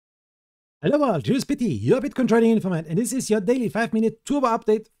Hello world, here's Bitty, your Bitcoin trading informant, and this is your daily 5-minute turbo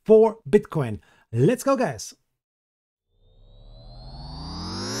update for Bitcoin. Let's go, guys.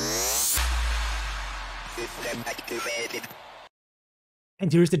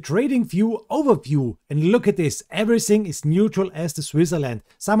 And here's the Tradingview overview. And look at this, everything is neutral as the Switzerland.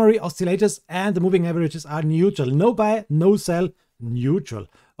 Summary, oscillators, and the moving averages are neutral. No buy, no sell, neutral.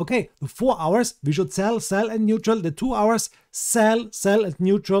 Okay, the 4 hours, we should sell, and neutral. The 2 hours, sell, and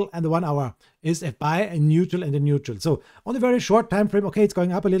neutral. And the 1 hour is a buy, and neutral, and a neutral. So on a very short time frame, okay, it's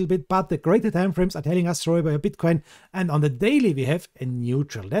going up a little bit, but the greater time frames are telling us throw away a Bitcoin. And on the daily, we have a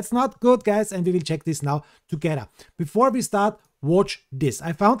neutral. That's not good, guys, and we will check this now together. Before we start, watch this.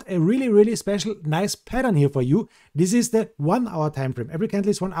 I found a really special nice pattern here for you. This is the 1 hour time frame. Every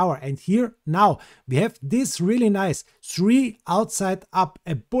candle is 1 hour. And here now we have this really nice 3 outside up,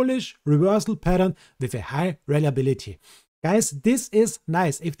 a bullish reversal pattern with a high reliability. Guys, this is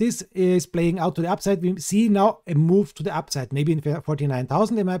nice. If this is playing out to the upside, we see now a move to the upside. Maybe in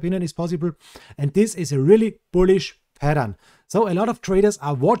 49,000 in my opinion is possible. And this is a really bullish pattern. So a lot of traders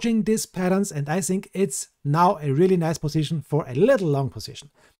are watching these patterns, and I think it's now a really nice position for a little long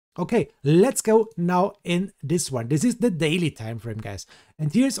position. Okay, let's go now in this one. This is the daily time frame, guys.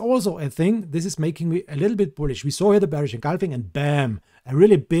 And here's also a thing, this is making me a little bit bullish. We saw here the bearish engulfing and bam, a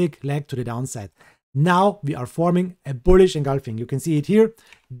really big leg to the downside. Now we are forming a bullish engulfing. You can see it here.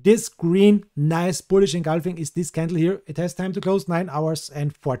 This green, nice bullish engulfing is this candle here. It has time to close 9 hours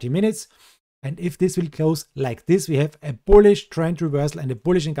and 40 minutes. And if this will close like this, we have a bullish trend reversal and a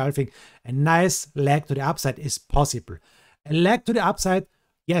bullish engulfing. A nice leg to the upside is possible. A leg to the upside,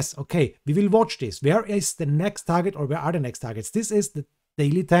 yes, okay, we will watch this. Where is the next target, or where are the next targets? This is the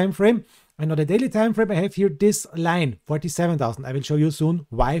daily time frame. And on the daily time frame, I have here this line, 47,000. I will show you soon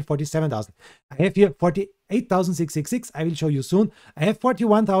why 47,000. I have here 48,666. I will show you soon. I have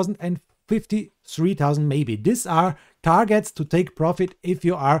 41,000 and 53,000 maybe. These are targets to take profit if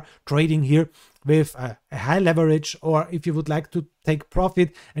you are trading here with a high leverage, or if you would like to take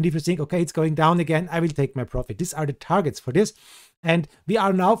profit and if you think, okay, it's going down again, I will take my profit. These are the targets for this. And we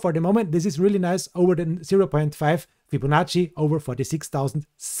are now, for the moment, this is really nice, over the 0.5 Fibonacci, over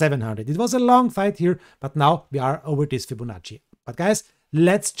 46,700. It was a long fight here, but now we are over this Fibonacci. But guys,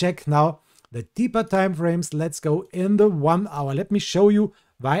 let's check now the deeper time frames. Let's go in the 1 hour. Let me show you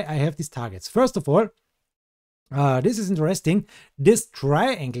why I have these targets. First of all, this is interesting. This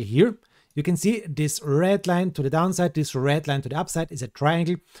triangle here, you can see this red line to the downside, this red line to the upside is a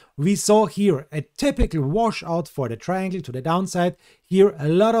triangle. We saw here a typical washout for the triangle to the downside. Here, a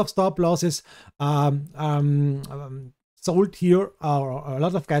lot of stop losses sold here, or a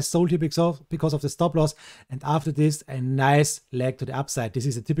lot of guys sold here because of the stop loss. And after this, a nice leg to the upside. This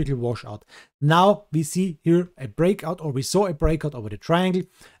is a typical washout. Now we see here a breakout, or we saw a breakout over the triangle.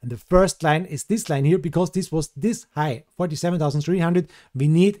 And the first line is this line here, because this was this high, 47,300. We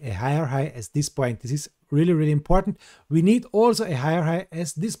need a higher high as this point. This is really important. We need also a higher high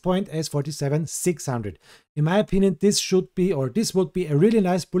as this point as 47,600. In my opinion, this should be, or this would be a really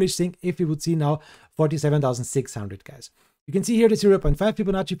nice bullish thing if we would see now 47,600, guys. You can see here the 0.5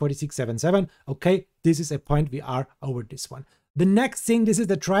 Fibonacci, 4677. Okay, this is a point we are over this one. The next thing, this is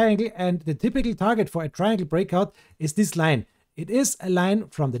the triangle, and the typical target for a triangle breakout is this line. It is a line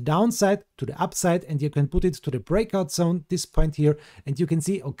from the downside to the upside, and you can put it to the breakout zone, this point here, and you can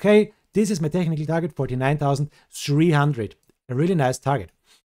see, okay, this is my technical target, 49,300. A really nice target.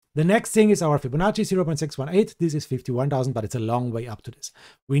 The next thing is our Fibonacci, 0.618. This is 51,000, but it's a long way up to this.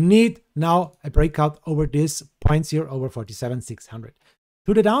 We need now a breakout over this points here, over 47,600.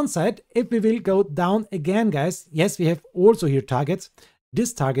 To the downside, if we will go down again, guys, yes, we have also here targets.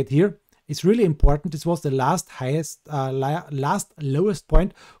 This target here is really important. This was the last lowest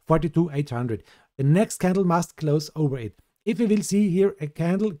point, 42,800. The next candle must close over it. If we will see here a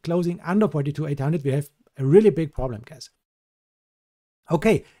candle closing under 42,800, we have a really big problem, guys.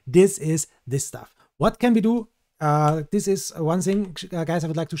 Okay, this is this stuff. What can we do? This is one thing, guys, I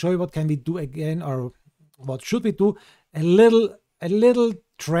would like to show you. What can we do again, or what should we do? A little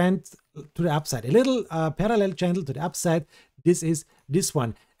trend to the upside, a little parallel channel to the upside. This is this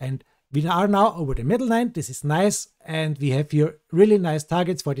one. And we are now over the middle line. This is nice. And we have here really nice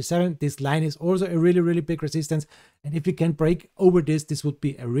targets, 47. This line is also a really big resistance. And if we can break over this, this would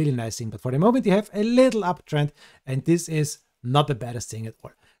be a really nice thing. But for the moment, you have a little uptrend, and this is not the baddest thing at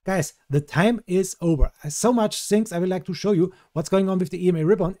all. Guys, the time is over. So much things I would like to show you what's going on with the EMA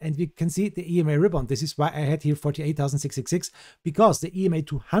rebound, and we can see the EMA rebound. This is why I had here 48,666, because the EMA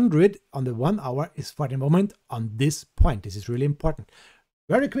 200 on the 1 hour is for the moment on this point. This is really important.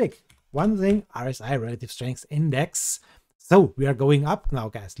 Very quick. One thing, RSI, Relative Strength Index. So we are going up now,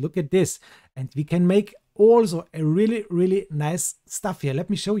 guys. Look at this. And we can make also a really, really nice stuff here. Let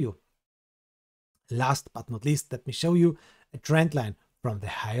me show you. Last but not least, let me show you a trend line from the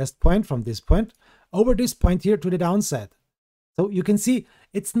highest point, from this point, over this point here to the downside. So you can see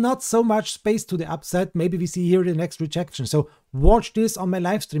it's not so much space to the upside. Maybe we see here the next rejection. So watch this on my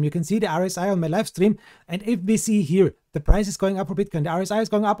live stream. You can see the RSI on my live stream. And if we see here the price is going up for Bitcoin, the RSI is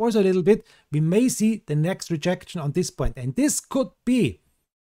going up also a little bit, we may see the next rejection on this point. And this could be,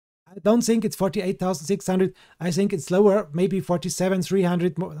 I don't think it's 48,600. I think it's lower, maybe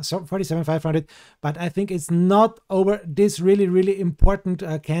 47,300, 47,500. But I think it's not over this really, really important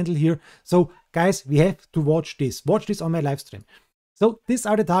candle here. So guys, we have to watch this. Watch this on my live stream. So these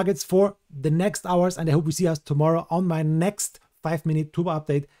are the targets for the next hours. And I hope we see us tomorrow on my next 5-minute turbo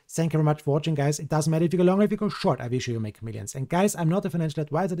update. Thank you very much for watching, guys. It doesn't matter if you go long or if you go short. I wish you make millions. And guys, I'm not a financial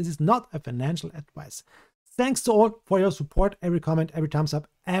advisor. This is not a financial advice. Thanks to all for your support, every comment, every thumbs up,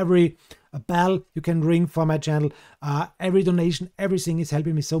 every bell you can ring for my channel, every donation, everything is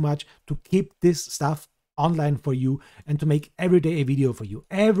helping me so much to keep this stuff online for you and to make every day a video for you.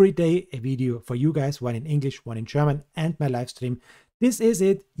 Every day a video for you guys, one in English, one in German, and my live stream. This is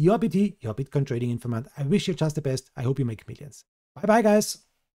it, your BT, your Bitcoin trading informant. I wish you just the best. I hope you make millions. Bye-bye, guys.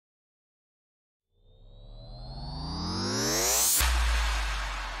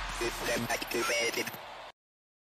 System activated.